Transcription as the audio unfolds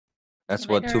That's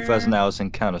what 2,000 hours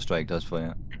in Counter-Strike does for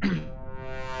you.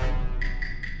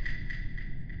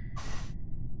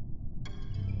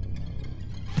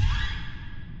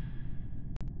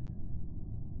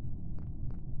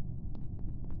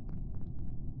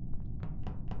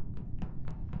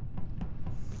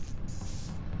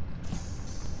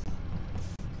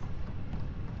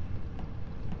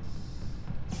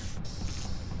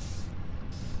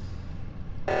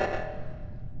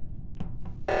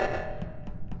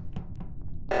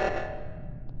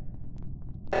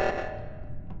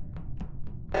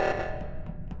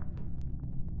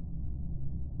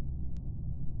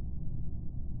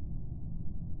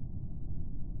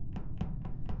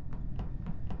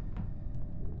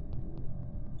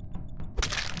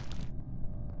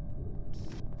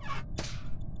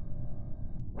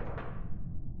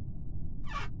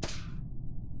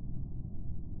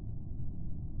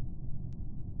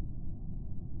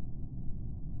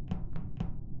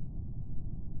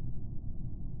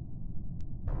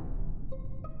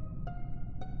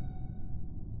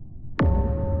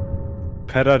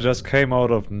 Peta just came out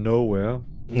of nowhere.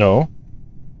 No.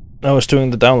 I was doing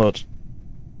the download.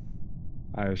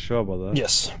 Are you sure about that?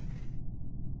 Yes.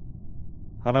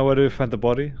 Hannah, where do you find the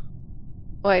body?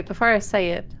 Wait, before I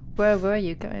say it, where were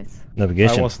you guys?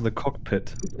 Navigation. I was in the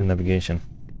cockpit. In navigation.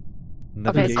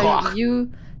 Okay, so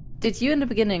did you in the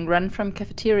beginning run from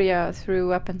cafeteria through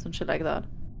weapons and shit like that?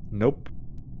 Nope.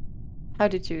 How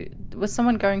did you? Was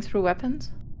someone going through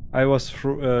weapons? I was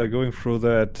going through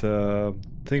that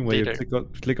thing where Leader. you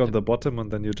click on the bottom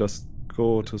and then you just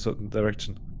go to a certain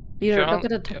direction. Leader, Sure. look at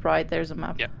the top right. There's a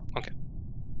map. Yeah, okay.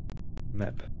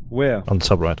 Map. Where? On the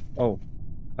top right. Oh.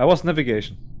 I was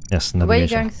navigation. Yes, Were you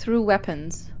navigation. going through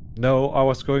weapons? No, I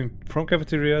was going from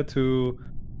cafeteria to...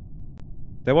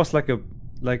 There was like a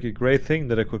gray thing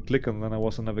that I could click on, and then I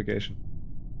was on navigation.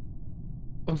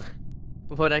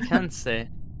 What I can say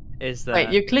is that... Wait,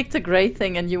 you clicked a gray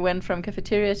thing and you went from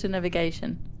cafeteria to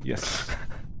navigation. Yes.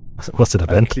 Was it a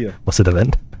vent? Clear. Was it a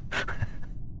vent?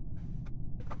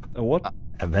 A what?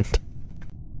 A vent.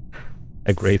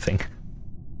 A grey thing.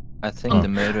 I think the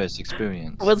murder is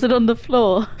experience. Was it on the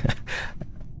floor?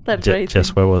 That gray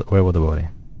Just thing. where were the body?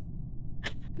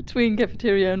 Between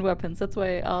cafeteria and weapons. That's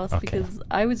why I asked, Okay. because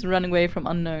I was running away from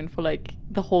unknown for like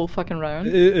the whole fucking round.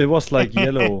 It was like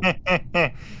yellow.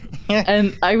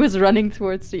 And I was running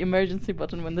towards the emergency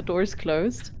button when the doors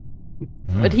closed.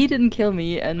 Mm. But he didn't kill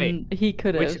me, and Wait, he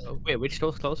could have. Which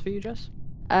door's closed for you, Jess?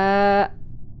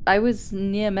 I was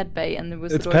near medbay, and there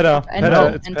was It's the Peta. door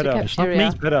Peta, it's into Peta. It's not cafeteria. me.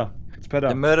 It's better. It's better.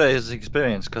 The murder is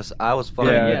experience, because I was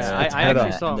following Yeah, you. it's I actually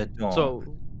better. saw. in the door. So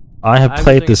I have was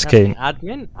played doing this a test in game.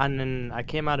 Admin, and then I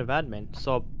came out of admin,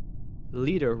 saw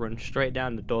leader run straight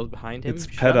down the doors behind him. It's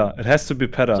shut. Peta. It has to be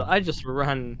Peta. So I just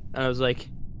ran, and I was like,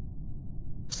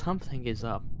 something is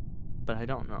up, but I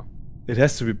don't know. It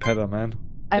has to be Peta, man.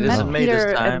 I It met isn't me this Peter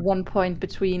at time. one point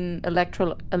between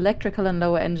electrical and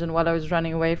lower engine while I was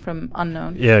running away from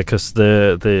unknown. Yeah, because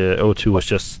the O2 was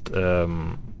just Yeah.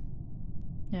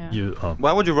 you. Oh.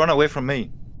 Why would you run away from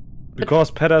me?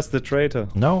 Because Peta's the traitor.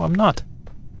 No, I'm not.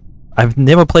 I've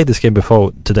never played this game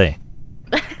before today.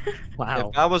 Wow.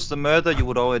 If I was the murderer, you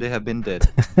would already have been dead.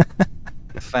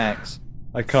 Facts.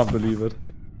 I can't believe it.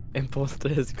 Imposter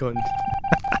is gone.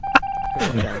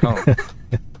 No.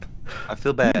 I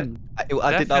feel bad.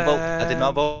 I did not vote. I did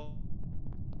not vote.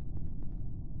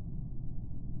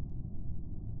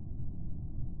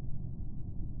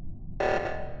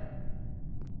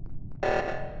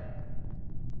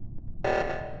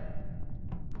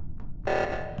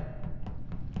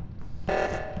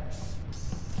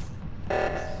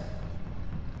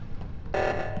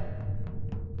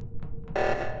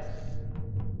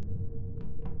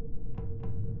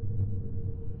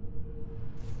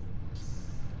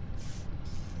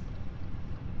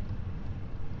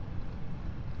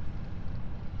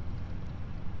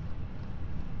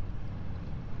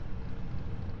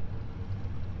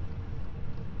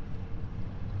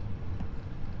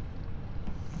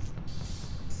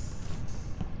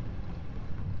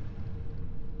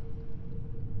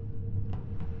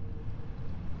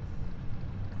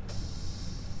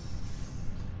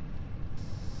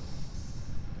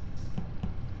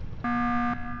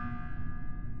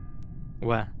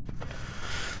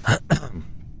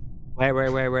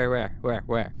 Where?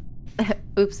 Where?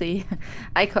 Oopsie.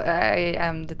 I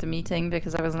did the meeting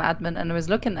because I was an admin and I was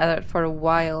looking at it for a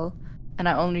while and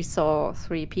I only saw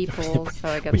 3 people, so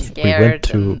I got we scared. went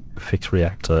to and... fix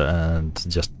reactor and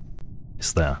just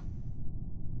it's there.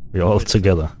 We're all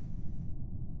together.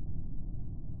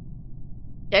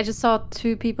 Yeah, I just saw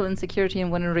 2 people in security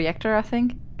and 1 in reactor, I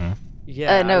think.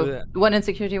 Yeah. No, one in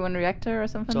security, one reactor or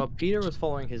something. So Peter was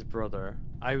following his brother.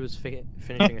 I was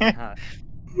finishing a hatch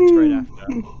straight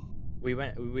after. We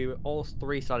were all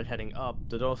three started heading up.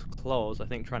 The doors closed. I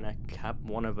think trying to cap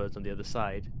one of us on the other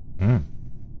side. Mm.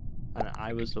 And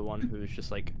I was the one who was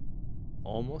just like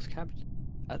almost capped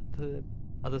at the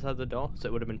other side of the door. So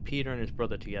it would have been Peter and his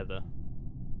brother together.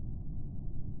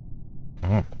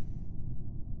 Oh.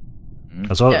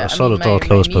 I saw the door my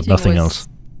closed, but meeting nothing was- else.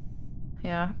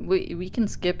 Yeah, we can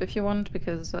skip if you want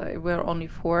because we're only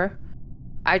 4.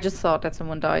 I just thought that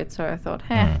someone died, so I thought,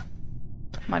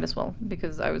 might as well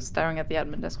because I was staring at the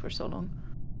admin desk for so long.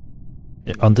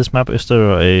 Yeah, on this map, is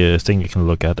there a thing you can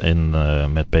look at in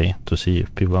Med Bay to see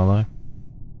if people are alive?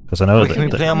 Because I know Can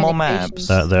we play on more maps?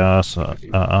 there are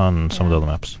on some of the other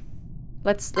maps.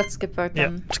 Let's skip vote Yeah,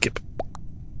 then. skip.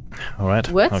 All right.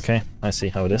 What? Okay, I see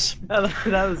how it is.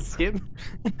 That was skip.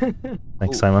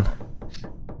 Thanks, Simon.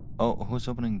 Oh, who's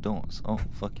opening doors? Oh,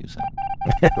 fuck you, Sam.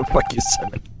 Fuck you,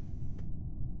 Simon.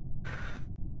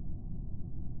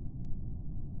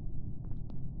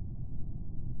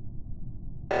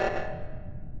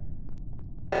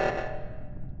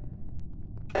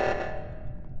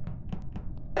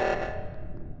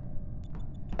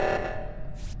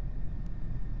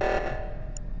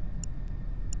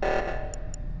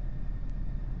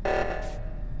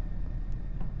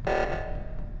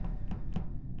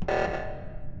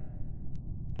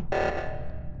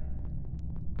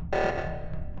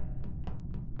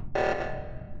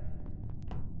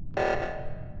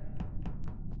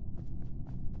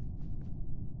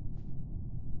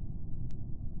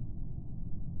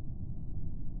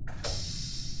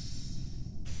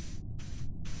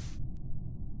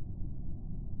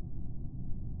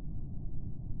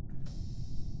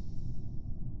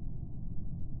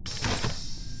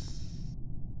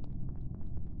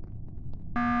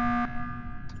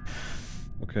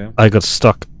 Okay. I got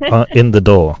stuck in the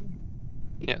door.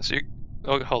 Yeah, so you...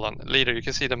 Oh, hold on. Leader, you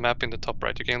can see the map in the top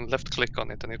right. You can left-click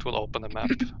on it and it will open the map.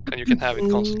 And you can have it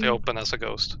constantly open as a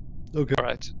ghost. Okay.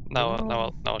 Alright,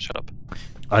 now I'll shut up.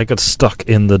 I got stuck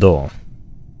in the door.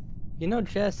 You know,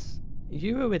 Jess,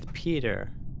 you were with Peter.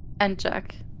 And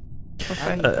Jack.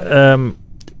 Okay.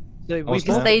 So we was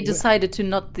because both- they decided to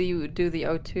not do the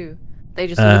O2. They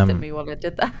just looked at me while I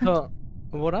did that. So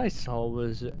what I saw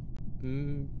was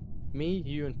me,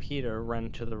 you, and Peter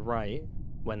ran to the right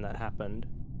when that happened.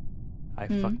 I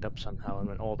fucked up somehow and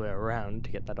went all the way around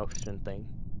to get that oxygen thing.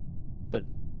 But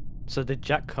so did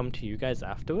Jack come to you guys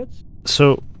afterwards?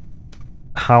 So,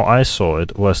 how I saw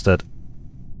it was that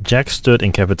Jack stood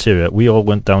in cafeteria. We all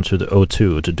went down to the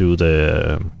O2 to do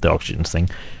the oxygen thing.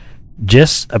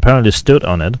 Jess apparently stood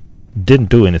on it, didn't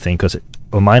do anything because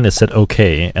mine said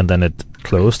okay, and then it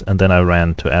closed, and then I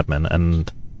ran to admin,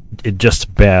 and it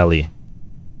just barely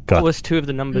got. What was 2 of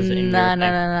the numbers in your Nah. thing?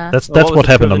 That's What was what the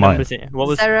 2 happened of on the mine. numbers What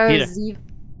was 0 Peter? Z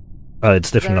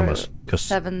It's different numbers because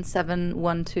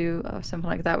 7712 or something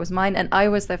like that was mine, and I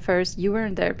was there first. You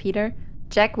weren't there, Peter.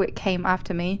 Jack came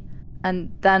after me,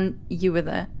 and then you were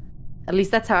there. At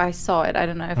least that's how I saw it. I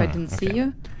don't know if I didn't see okay.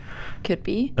 you. Could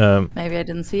be. Maybe I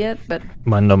didn't see it, but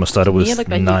my number started To me, with it looked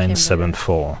like you came later.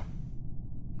 974.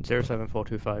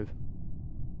 07425.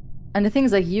 and the thing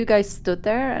is, like, you guys stood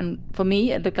there, and for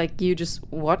me, it looked like you just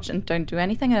watch and don't do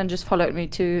anything, and then just followed me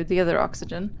to the other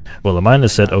oxygen, Well, the mine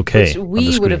said okay. which on the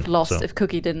we would have screen, lost so- if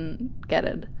Cookie didn't get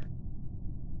it.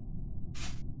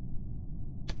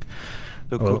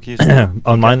 The Well, cookies.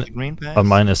 on mine, green pass? on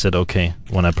mine it said okay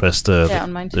when I pressed Yeah,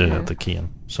 on mine too. the key in.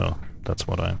 So that's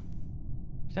what I.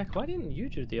 Jack, why didn't you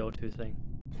do the O2 thing?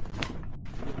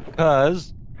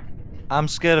 Because I'm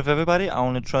scared of everybody. I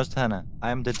only trust Hannah.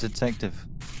 I am the detective.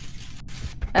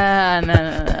 No.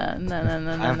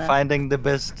 I'm finding the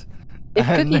best. If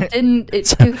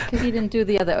Cookie didn't do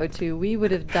the other O2, we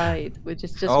would have died, which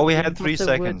is just. Oh, we what had 3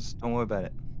 Imposter would- seconds. Don't worry about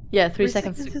it. Yeah, 3 3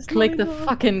 seconds seconds to is click not the enough.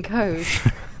 fucking code.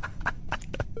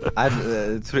 Don't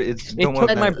worry took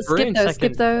my about it. brain Skip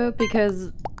seconds. though,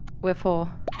 because we're 4.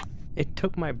 It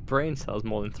took my brain cells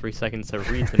more than 3 seconds to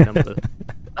read the number.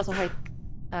 Also, hi.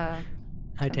 Hi,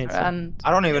 Spencer, Tainson. and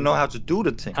I don't even know how to do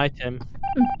the thing. Hi, Tim.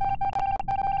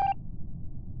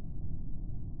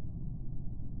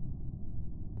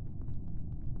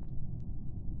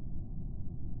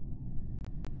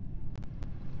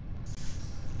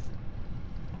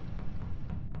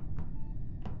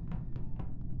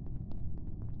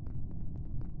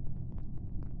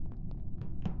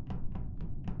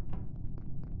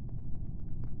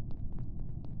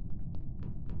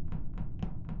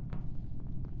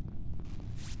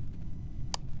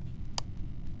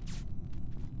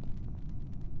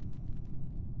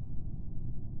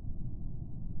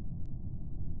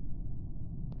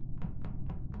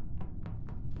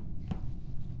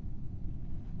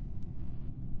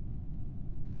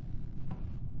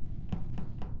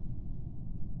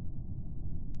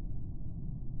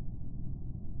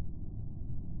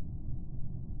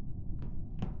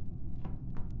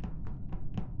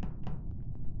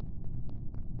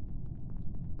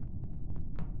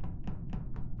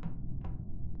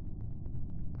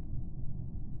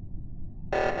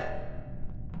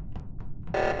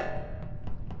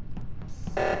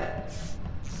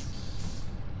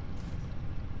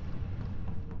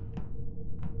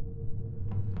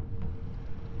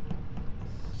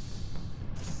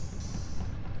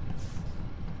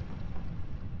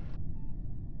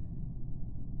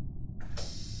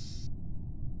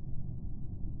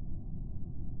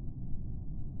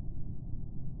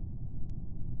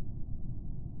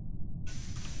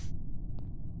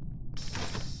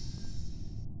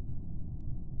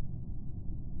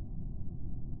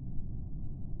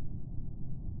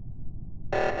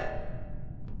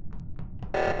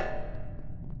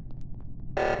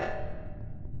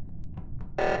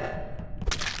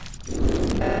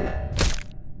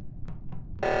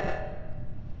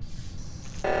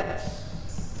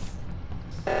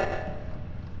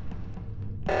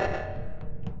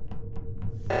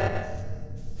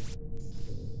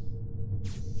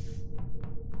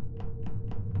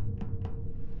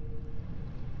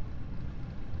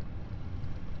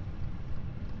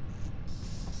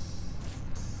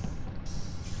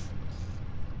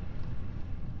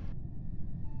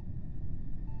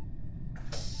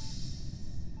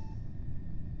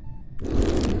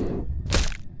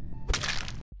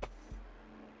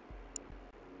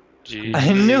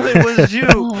 I knew it was you.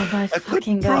 Oh my I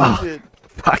fucking couldn't god. prove it.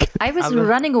 Fuck. I was I'm a-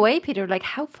 running away, Peter. Like,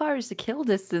 how far is the kill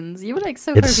distance? You were like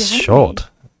so It's far behind short.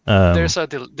 me.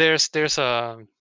 There's a